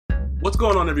What's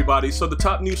going on, everybody? So the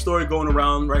top news story going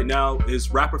around right now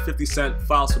is rapper 50 Cent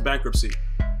files for bankruptcy.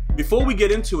 Before we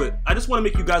get into it, I just want to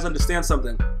make you guys understand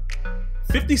something.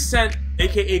 50 Cent,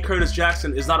 aka Curtis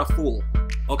Jackson, is not a fool,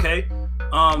 okay?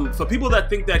 For people that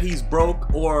think that he's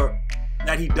broke or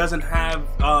that he doesn't have,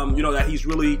 that he's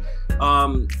really,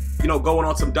 going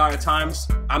on some dire times,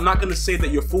 I'm not going to say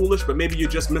that you're foolish, but maybe you're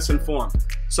just misinformed.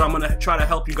 So I'm going to try to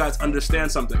help you guys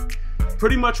understand something.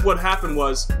 Pretty much what happened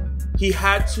was he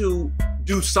had to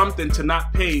do something to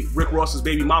not pay Rick Ross's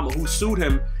baby mama, who sued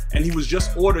him, and he was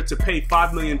just ordered to pay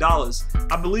 $5 million,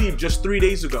 I believe, just 3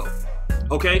 days ago.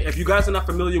 Okay, if you guys are not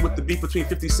familiar with the beef between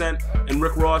 50 Cent and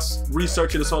Rick Ross,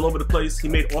 research it, it's all over the place. He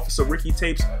made Officer Ricky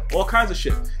tapes, all kinds of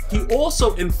shit. He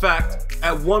also, in fact,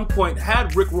 at one point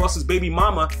had Rick Ross's baby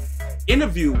mama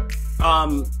interview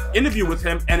with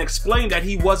him and explained that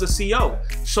he was a CO.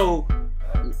 So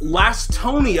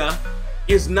Lastonia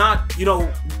is not,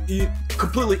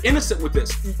 completely innocent with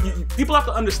this. People have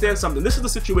to understand something. This is the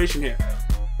situation here.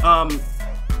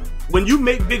 When you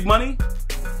make big money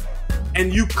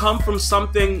and you come from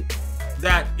something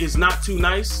that is not too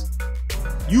nice,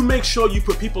 you make sure you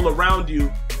put people around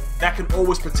you that can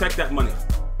always protect that money.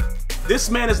 This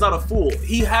man is not a fool.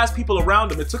 He has people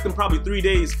around him. It took him probably 3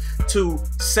 days to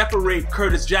separate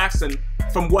Curtis Jackson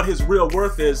from what his real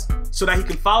worth is so that he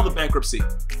can file the bankruptcy.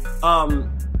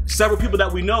 Several people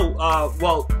that we know,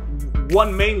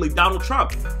 one mainly, Donald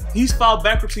Trump. He's filed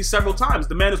bankruptcy several times.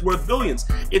 The man is worth billions.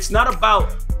 It's not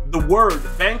about the word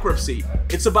bankruptcy.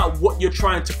 It's about what you're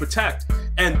trying to protect.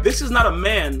 And this is not a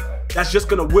man that's just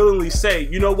gonna willingly say,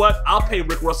 you know what, I'll pay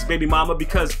Rick Ross's baby mama,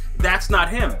 because that's not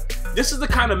him. This is the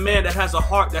kind of man that has a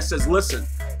heart that says, listen,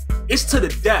 it's to the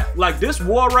death. Like, this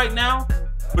war right now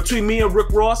between me and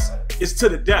Rick Ross is to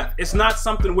the death. It's not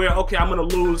something where, okay, I'm gonna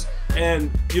lose and,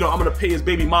 I'm gonna pay his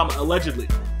baby mama, allegedly.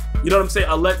 You know what I'm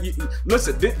saying?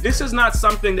 Listen, this is not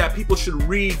something that people should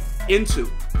read into,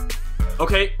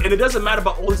 okay? And it doesn't matter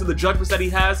about all these other judgments that he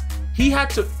has. He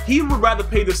would rather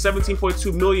pay the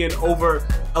 $17.2 million over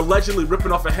allegedly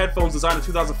ripping off a headphones designed in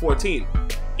 2014.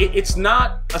 It's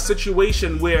not a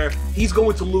situation where he's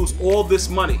going to lose all this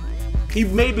money. He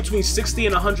made between $60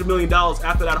 and $100 million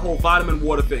after that whole vitamin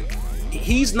water thing.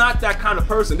 He's not that kind of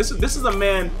person. This is a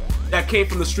man that came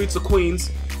from the streets of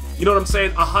Queens. You know what I'm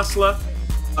saying? A hustler,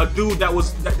 a dude that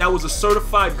was a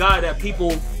certified guy that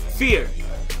people feared.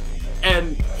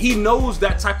 And he knows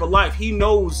that type of life. He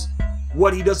knows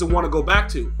what he doesn't want to go back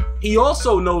to. He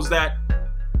also knows that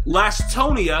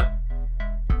Lastonia,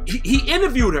 he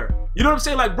interviewed her. You know what I'm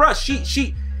saying? Like, bruh,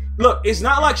 she look, it's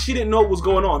not like she didn't know what was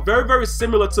going on. Very, very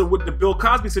similar to with the Bill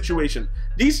Cosby situation.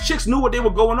 These chicks knew what they were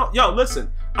going on. Yo,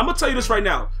 listen, I'm gonna tell you this right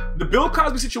now. The Bill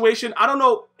Cosby situation, I don't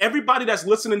know, everybody that's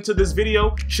listening to this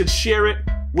video should share it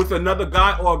with another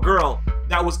guy or a girl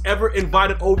that was ever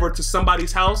invited over to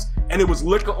somebody's house and it was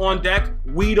liquor on deck,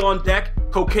 weed on deck,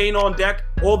 cocaine on deck,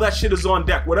 all that shit is on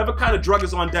deck. Whatever kind of drug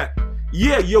is on deck.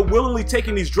 Yeah, you're willingly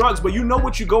taking these drugs, but you know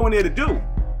what you're going there to do.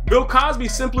 Bill Cosby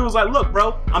simply was like, look,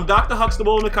 bro, I'm Dr.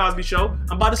 Huxtable in the Cosby Show.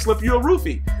 I'm about to slip you a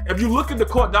roofie. If you look at the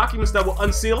court documents that were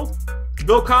unsealed,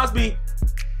 Bill Cosby,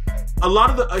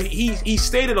 he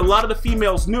stated a lot of the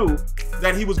females knew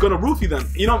that he was gonna roofie them.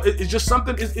 It's just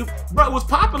something. Bro, it was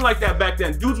popping like that back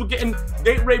then. Dudes were getting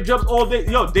date rape drugs all day.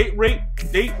 Yo, date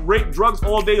rape drugs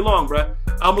all day long, bro.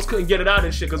 I almost couldn't get it out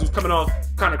and shit because it was coming off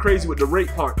kind of crazy with the rape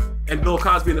part and Bill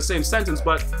Cosby in the same sentence.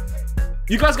 But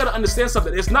you guys gotta understand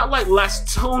something. It's not like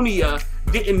Lastonia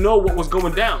didn't know what was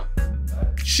going down.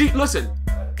 Listen,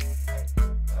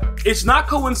 it's not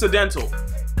coincidental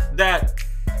that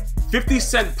 50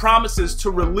 Cent promises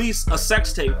to release a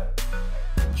sex tape.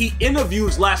 He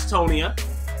interviews Lastonia,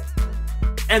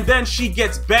 and then she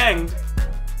gets banged,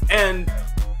 and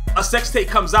a sex tape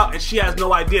comes out, and she has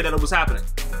no idea that it was happening.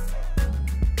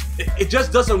 It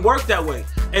just doesn't work that way.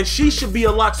 And she should be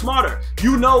a lot smarter.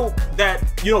 You know that,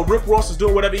 Rick Ross is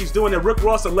doing whatever he's doing, and Rick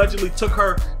Ross allegedly took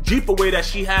her Jeep away that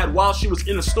she had while she was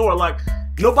in the store. Like,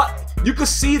 nobody, you could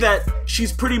see that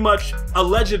she's pretty much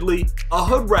allegedly a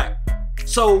hood rat.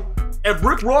 So if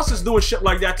Rick Ross is doing shit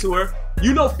like that to her,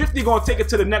 50 gonna take it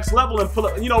to the next level and pull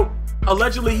up,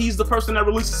 allegedly he's the person that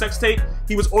released the sex tape.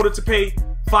 He was ordered to pay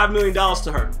 $5 million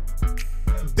to her.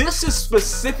 This is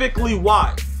specifically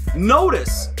why.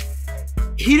 Notice,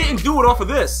 he didn't do it off of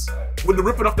this when the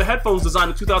ripping off the headphones design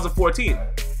in 2014.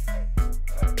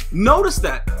 Notice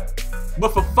that.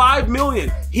 But for $5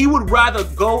 million, he would rather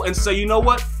go and say, you know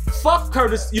what? Fuck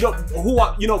Curtis, you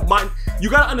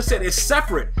gotta understand, it's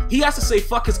separate. He has to say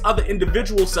fuck his other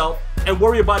individual self and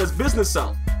worry about his business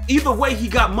self. Either way, he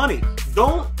got money.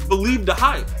 Don't believe the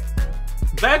hype.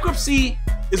 Bankruptcy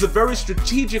is a very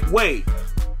strategic way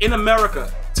in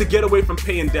America to to get away from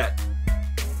paying debt.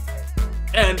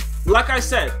 And like I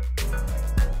said,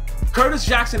 Curtis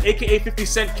Jackson, aka 50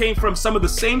 Cent, came from some of the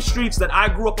same streets that I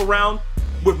grew up around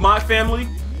with my family.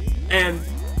 And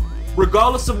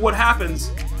regardless of what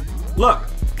happens, look,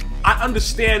 I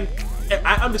understand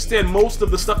most of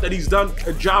the stuff that he's done,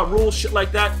 Ja Rule, shit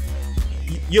like that.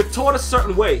 You're taught a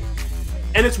certain way.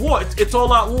 And it's war, it's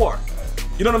all out war.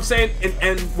 You know what I'm saying?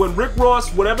 And when Rick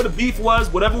Ross, whatever the beef was,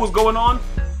 whatever was going on,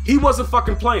 he wasn't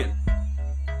fucking playing.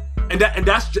 And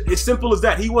that's just, as simple as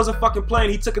that. He wasn't fucking playing.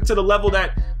 He took it to the level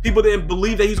that people didn't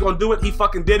believe that he was gonna do it. He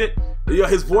fucking did it. You know,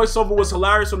 his voiceover was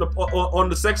hilarious on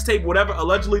the sex tape, whatever.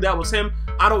 Allegedly that was him.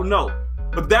 I don't know.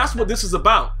 But that's what this is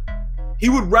about. He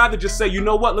would rather just say, you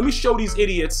know what? Let me show these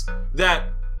idiots that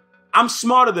I'm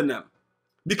smarter than them.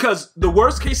 Because the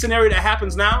worst case scenario that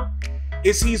happens now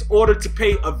is he's ordered to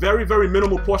pay a very, very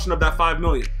minimal portion of that $5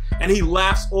 million. And he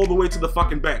laughs all the way to the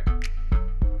fucking bank.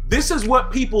 This is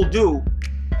what people do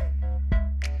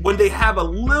when they have a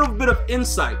little bit of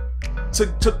insight to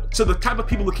the type of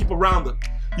people to keep around them.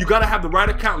 You gotta have the right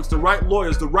accountants, the right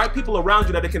lawyers, the right people around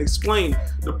you that they can explain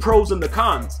the pros and the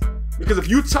cons. Because if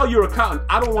you tell your accountant,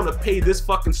 I don't want to pay this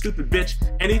fucking stupid bitch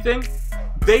anything,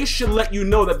 they should let you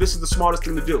know that this is the smartest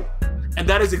thing to do. And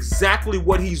that is exactly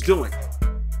what he's doing.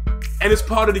 And it's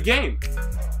part of the game.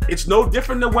 It's no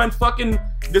different than when fucking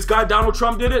this guy Donald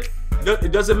Trump did it.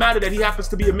 It doesn't matter that he happens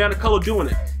to be a man of color doing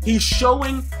it. He's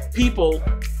showing people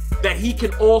that he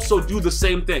can also do the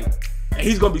same thing. And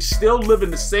he's gonna be still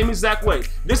living the same exact way.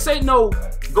 This ain't no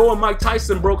going Mike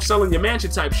Tyson broke selling your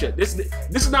mansion type shit. This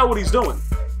is not what he's doing.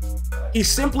 He's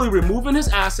simply removing his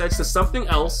assets to something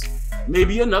else,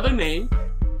 maybe another name,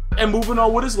 and moving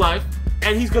on with his life.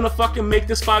 And he's gonna fucking make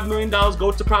this $5 million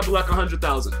go to probably like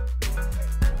 100,000.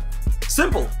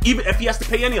 Simple, even if he has to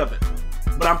pay any of it.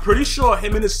 But I'm pretty sure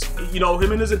him and his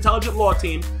intelligent law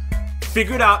team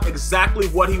figured out exactly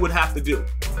what he would have to do.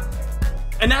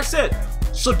 And that's it.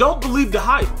 So don't believe the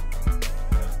hype.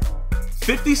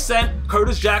 50 Cent,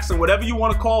 Curtis Jackson, whatever you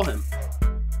want to call him,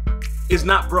 is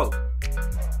not broke.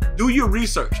 Do your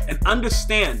research and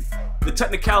understand the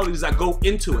technicalities that go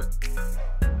into it.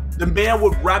 The man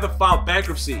would rather file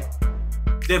bankruptcy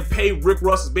than pay Rick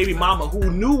Ross's baby mama,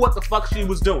 who knew what the fuck she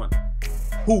was doing,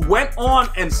 who went on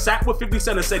and sat with 50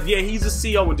 Cent and said, yeah, he's a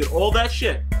CEO and did all that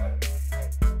shit.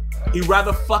 He'd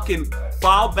rather fucking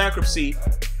file bankruptcy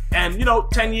and,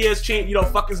 10 years change,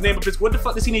 fuck his name up. What the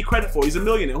fuck does he need credit for? He's a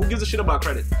millionaire. Who gives a shit about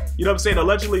credit? You know what I'm saying?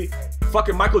 Allegedly,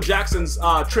 fucking Michael Jackson's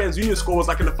TransUnion score was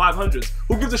like in the 500s.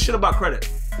 Who gives a shit about credit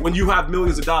when you have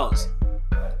millions of dollars?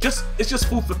 It's just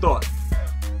food for thought.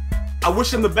 I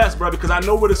wish him the best, bro, because I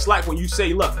know what it's like when you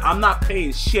say, look, I'm not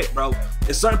paying shit, bro.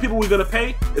 There's certain people we're gonna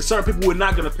pay, there's certain people we're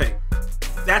not gonna pay.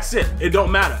 That's it. It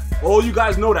don't matter. All you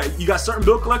guys know that. You got certain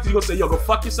bill collectors, you're gonna say, yo, go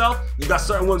fuck yourself. You got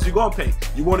certain ones you're gonna pay.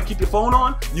 You wanna keep your phone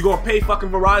on, you're gonna pay fucking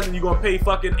Verizon, you're gonna pay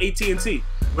fucking AT&T.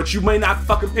 But you may not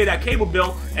fucking pay that cable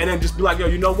bill and then just be like, yo,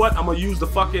 you know what? I'm gonna use my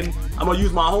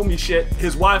homie shit,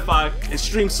 his Wi-Fi, and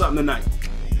stream something tonight.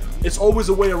 It's always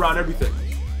a way around everything.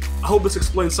 I hope this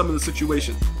explains some of the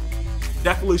situation.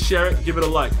 Definitely share it, give it a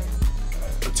like.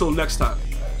 Until next time,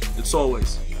 it's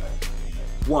always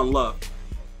one love.